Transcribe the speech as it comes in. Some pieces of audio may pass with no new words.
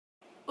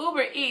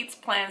Uber Eats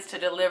plans to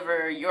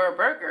deliver your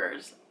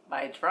burgers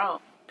by drone.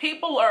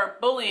 People are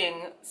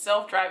bullying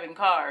self-driving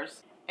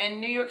cars,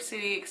 and New York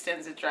City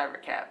extends its driver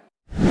cap.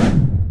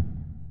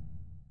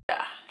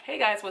 Hey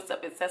guys, what's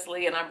up? It's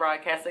Cecily and I'm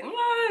broadcasting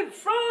live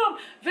from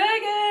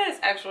Vegas.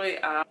 Actually,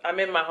 I'm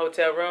in my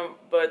hotel room,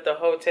 but the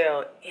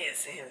hotel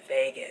is in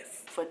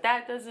Vegas. But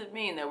that doesn't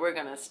mean that we're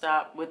gonna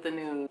stop with the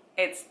news.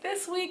 It's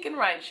This Week in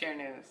Rideshare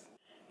News.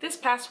 This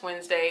past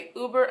Wednesday,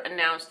 Uber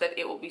announced that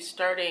it will be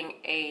starting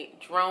a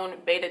drone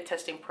beta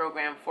testing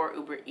program for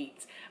Uber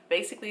Eats.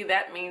 Basically,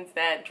 that means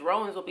that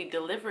drones will be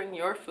delivering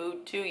your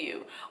food to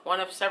you.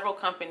 One of several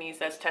companies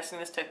that's testing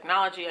this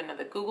technology. I know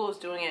that Google is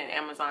doing it and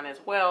Amazon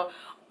as well.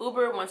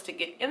 Uber wants to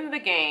get in the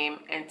game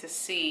and to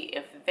see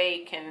if they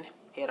can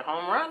hit a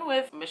home run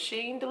with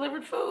machine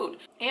delivered food.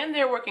 And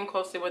they're working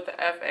closely with the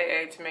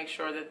FAA to make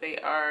sure that they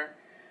are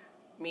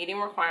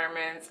meeting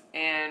requirements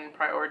and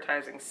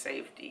prioritizing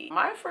safety.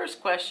 My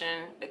first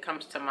question that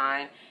comes to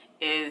mind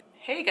is,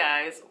 hey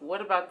guys, what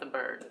about the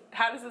birds?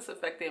 How does this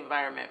affect the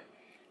environment?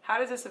 How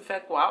does this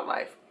affect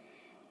wildlife?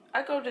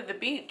 I go to the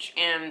beach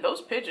and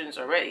those pigeons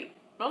are ready.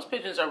 Most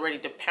pigeons are ready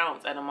to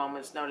pounce at a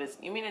moment's notice.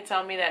 You mean to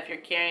tell me that if you're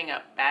carrying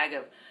a bag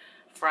of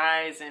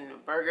fries and a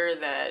burger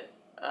that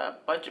a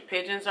bunch of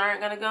pigeons aren't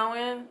gonna go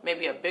in?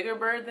 Maybe a bigger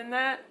bird than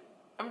that?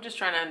 I'm just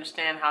trying to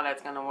understand how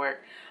that's gonna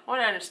work. I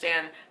wanna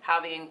understand how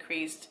the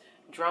increased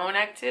drone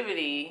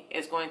activity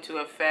is going to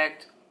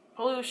affect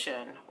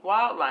pollution,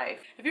 wildlife.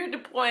 If you're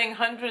deploying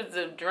hundreds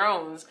of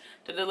drones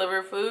to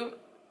deliver food,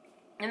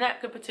 and that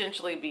could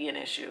potentially be an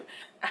issue.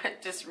 I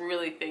just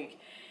really think,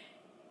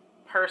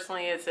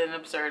 personally, it's an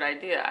absurd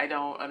idea. I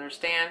don't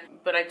understand,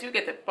 but I do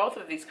get that both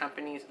of these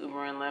companies,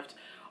 Uber and Lyft,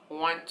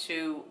 want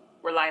to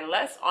rely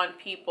less on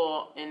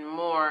people and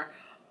more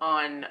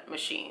on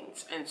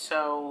machines. And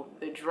so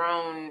the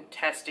drone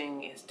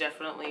testing is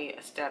definitely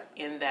a step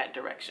in that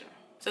direction.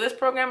 So this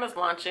program is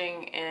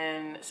launching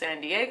in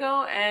San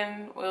Diego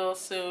and will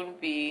soon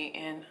be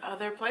in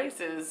other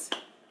places,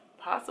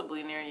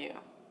 possibly near you.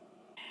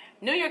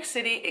 New York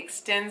City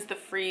extends the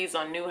freeze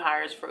on new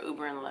hires for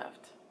Uber and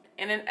Lyft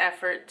in an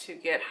effort to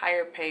get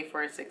higher pay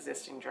for its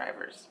existing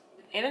drivers.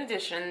 In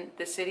addition,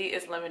 the city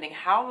is limiting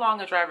how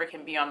long a driver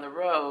can be on the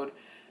road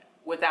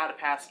without a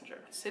passenger.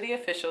 City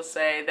officials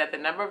say that the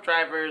number of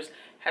drivers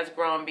has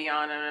grown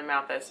beyond an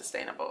amount that's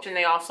sustainable. And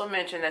they also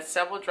mentioned that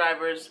several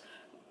drivers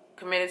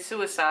committed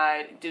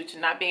suicide due to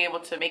not being able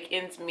to make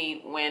ends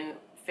meet when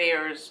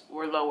fares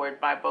were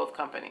lowered by both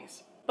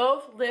companies.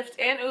 Both Lyft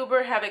and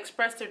Uber have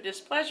expressed their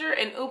displeasure,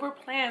 and Uber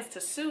plans to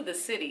sue the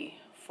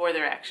city for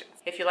their actions.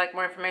 If you'd like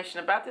more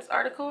information about this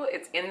article,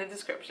 it's in the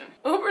description.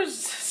 Uber's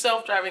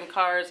self-driving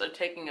cars are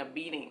taking a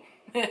beating,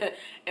 and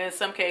in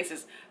some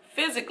cases,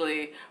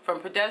 physically,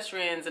 from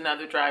pedestrians and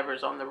other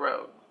drivers on the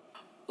road.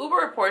 Uber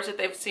reports that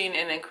they've seen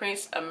an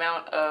increased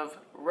amount of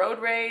road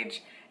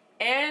rage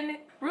and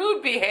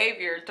rude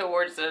behavior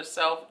towards their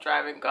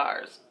self-driving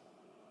cars.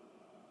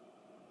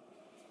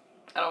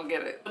 I don't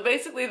get it. But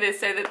basically, they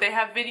say that they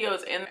have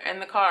videos in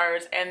the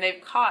cars and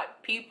they've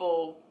caught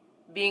people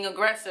being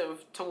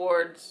aggressive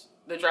towards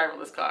the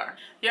driverless car.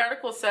 The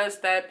article says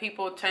that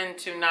people tend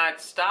to not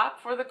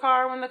stop for the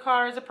car when the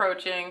car is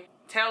approaching,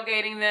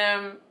 tailgating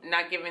them,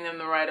 not giving them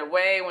the right of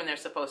way when they're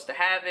supposed to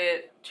have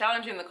it,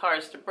 challenging the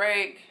cars to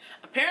brake.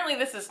 Apparently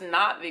this is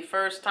not the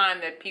first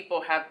time that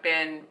people have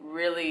been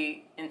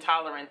really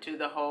intolerant to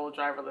the whole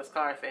driverless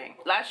car thing.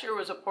 Last year it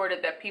was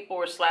reported that people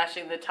were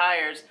slashing the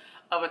tires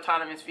of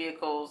autonomous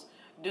vehicles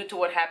due to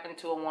what happened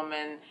to a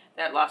woman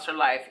that lost her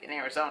life in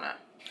Arizona.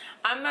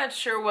 I'm not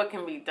sure what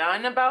can be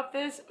done about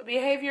this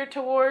behavior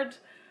towards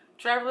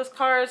driverless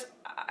cars.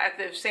 At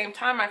the same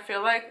time, I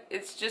feel like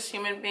it's just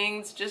human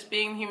beings just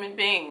being human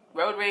beings.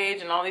 Road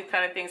rage and all these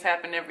kind of things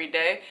happen every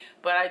day,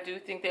 but I do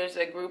think there's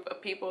a group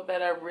of people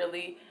that are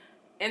really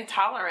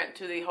intolerant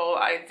to the whole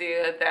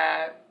idea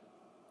that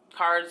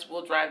cars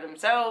will drive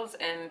themselves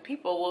and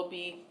people will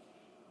be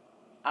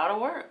out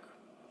of work.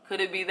 Could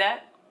it be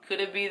that? Could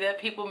it be that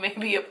people may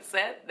be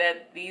upset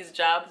that these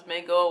jobs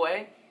may go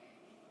away?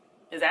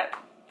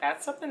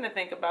 That's something to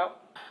think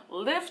about.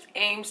 Lyft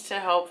aims to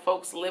help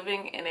folks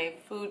living in a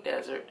food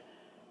desert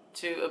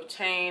to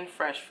obtain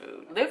fresh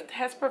food. Lyft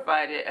has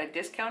provided a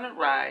discounted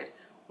ride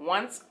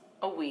once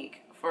a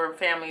week for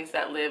families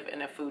that live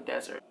in a food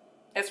desert.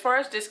 As far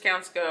as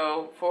discounts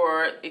go,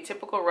 for a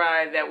typical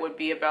ride that would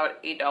be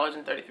about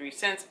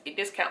 $8.33, a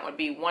discount would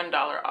be $1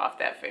 off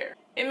that fare.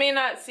 It may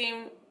not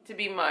seem to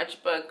be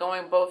much, but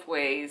going both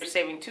ways, you're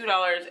saving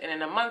 $2, and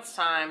in a month's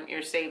time,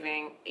 you're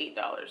saving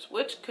 $8,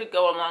 which could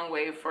go a long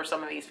way for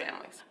some of these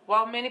families.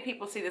 While many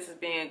people see this as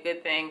being a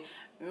good thing,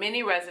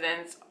 many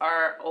residents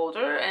are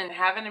older and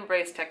haven't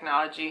embraced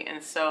technology,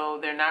 and so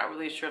they're not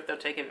really sure if they'll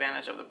take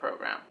advantage of the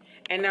program.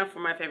 And now for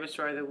my favorite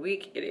story of the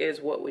week, it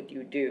is what would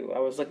you do? I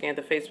was looking at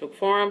the Facebook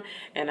forum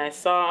and I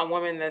saw a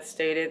woman that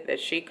stated that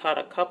she caught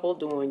a couple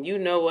doing you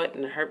know what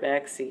in her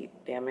back seat.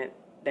 Damn it,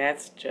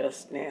 that's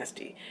just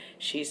nasty.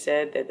 She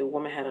said that the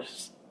woman had a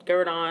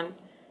skirt on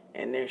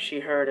and then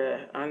she heard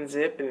her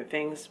unzip and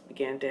things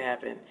began to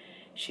happen.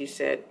 She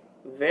said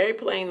very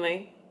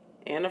plainly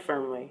and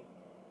affirmly,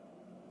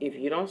 if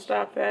you don't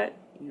stop that,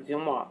 you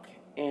can walk.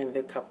 And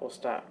the couple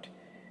stopped.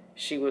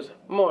 She was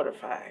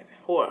mortified,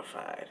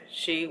 horrified.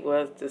 She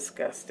was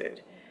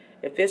disgusted.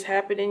 If this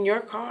happened in your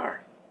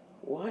car,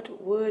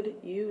 what would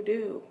you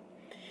do?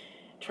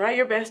 Try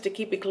your best to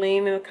keep it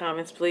clean in the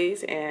comments,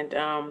 please, and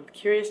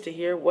curious to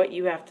hear what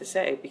you have to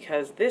say,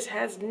 because this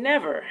has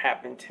never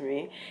happened to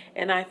me,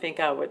 and I think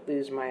I would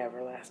lose my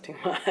everlasting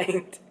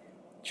mind.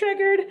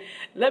 Triggered?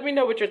 Let me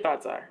know what your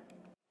thoughts are.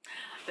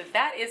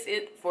 That is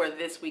it for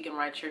this week in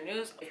Rideshare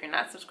News. If you're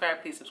not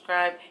subscribed, please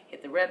subscribe.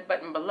 Hit the red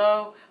button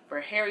below for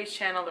Harry's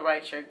channel, The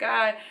Rideshare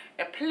Guy,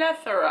 a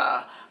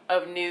plethora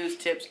of news,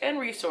 tips, and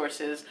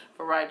resources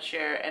for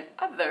rideshare and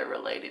other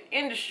related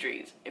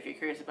industries. If you're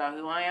curious about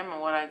who I am and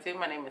what I do,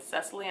 my name is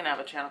Cecily, and I have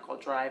a channel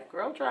called Drive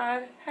Girl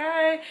Drive.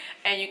 Hey!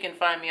 And you can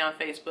find me on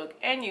Facebook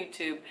and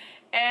YouTube.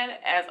 And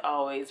as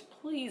always,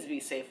 please be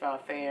safe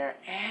out there,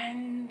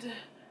 and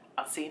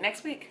I'll see you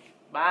next week.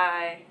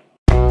 Bye.